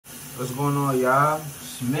What's going on, y'all?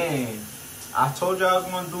 Man, I told y'all I was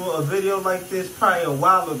gonna do a video like this probably a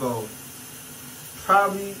while ago.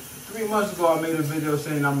 Probably 3 months ago, I made a video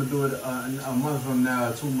saying I'm gonna do it a month from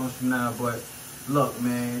now, 2 months from now. But look,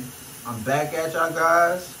 man, I'm back at y'all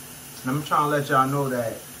guys, and I'm trying to let y'all know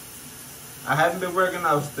that I haven't been working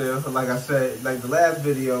out still. Like I said, like the last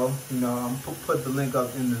video, you know, I'm put the link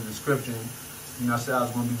up in the description. You know, I said I was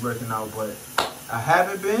gonna be working out, but I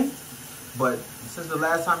haven't been. But since the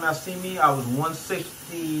last time y'all seen me, I was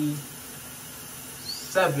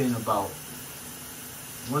 167 about.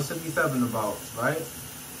 177 about, right?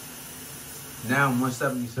 Now I'm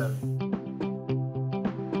 177.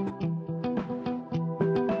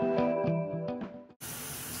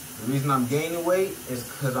 The reason I'm gaining weight is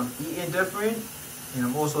because I'm eating different, and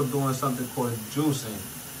I'm also doing something called juicing.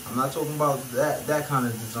 I'm not talking about that kind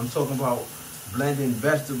of juice. I'm talking about blending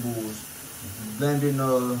vegetables, blending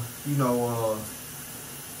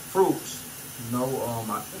fruits. You know,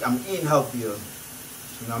 I'm eating healthier.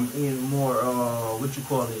 You know, I'm eating more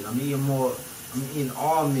I'm eating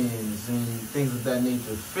almonds and things of that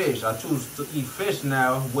nature. Fish. I choose to eat fish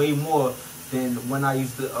now way more than when I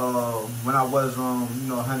used to when I was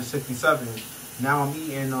 167. Now I'm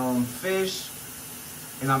eating fish,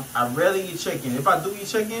 and I rarely eat chicken. If I do eat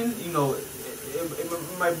chicken, you know, it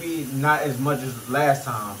might be not as much as last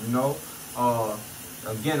time, you know.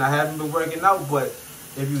 Again, I haven't been working out, but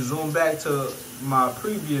if you zoom back to my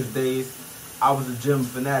previous days, I was a gym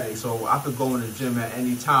fanatic, so I could go in the gym at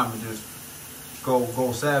any time and just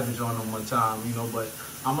go savage on them one time, you know. But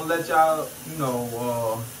I'm gonna let y'all, you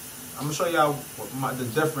know, I'm gonna show y'all the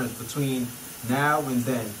difference between now and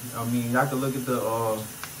then. I mean, y'all can look at the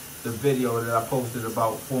video that I posted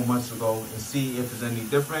about 4 months ago and see if there's any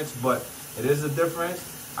difference. But it is a difference.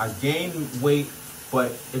 I gained weight,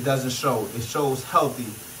 but it doesn't show. It shows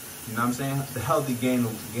healthy. You know what I'm saying? The healthy gain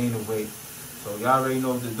of weight. So y'all already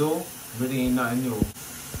know what to do. Really ain't nothing new.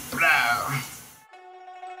 Blah.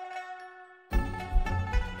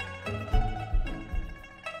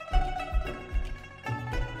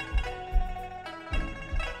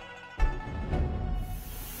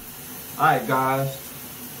 Alright guys,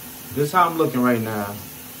 this is how I'm looking right now.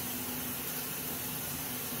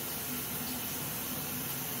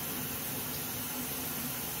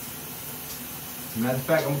 Matter of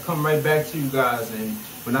fact, I'm gonna come right back to you guys, and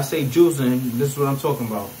when I say juicing, this is what I'm talking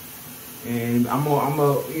about. And I'm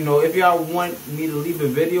a, you know, if y'all want me to leave a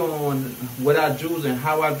video on what I juice and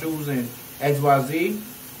how I juice and XYZ,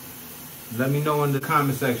 let me know in the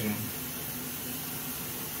comment section.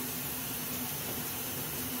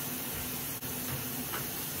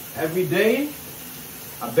 Every day,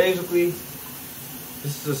 I basically,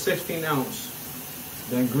 this is a 16 ounce.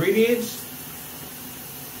 The ingredients,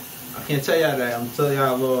 I can't tell y'all that. I'm telling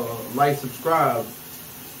y'all like, subscribe,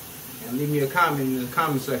 and leave me a comment in the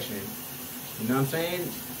comment section. You know what I'm saying?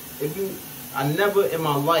 I never in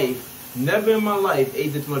my life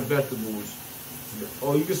ate this much vegetables.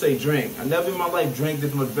 Or you could say drink. I never in my life drank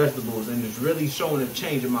this much vegetables, and it's really showing a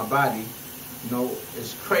change in my body. You know,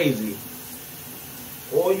 it's crazy.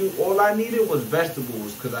 All I needed was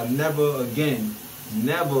vegetables, because I never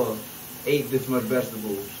ate this much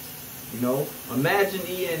vegetables. You know, imagine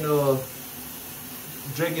eating,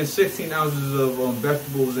 drinking 16 ounces of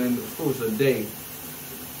vegetables and fruits a day,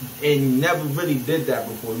 and you never really did that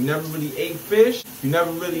before. You never really ate fish, you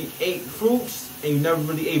never really ate fruits, and you never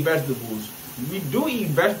really ate vegetables. We do eat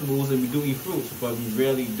vegetables and we do eat fruits, but we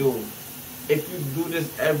rarely do. If you do this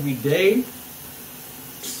every day,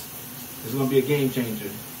 it's gonna be a game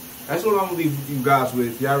changer. That's what I'm gonna leave you guys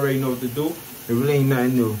with. Y'all already know what to do. It really ain't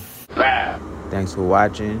nothing new. Thanks for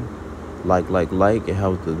watching. Like, it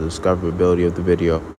helps the discoverability of the video.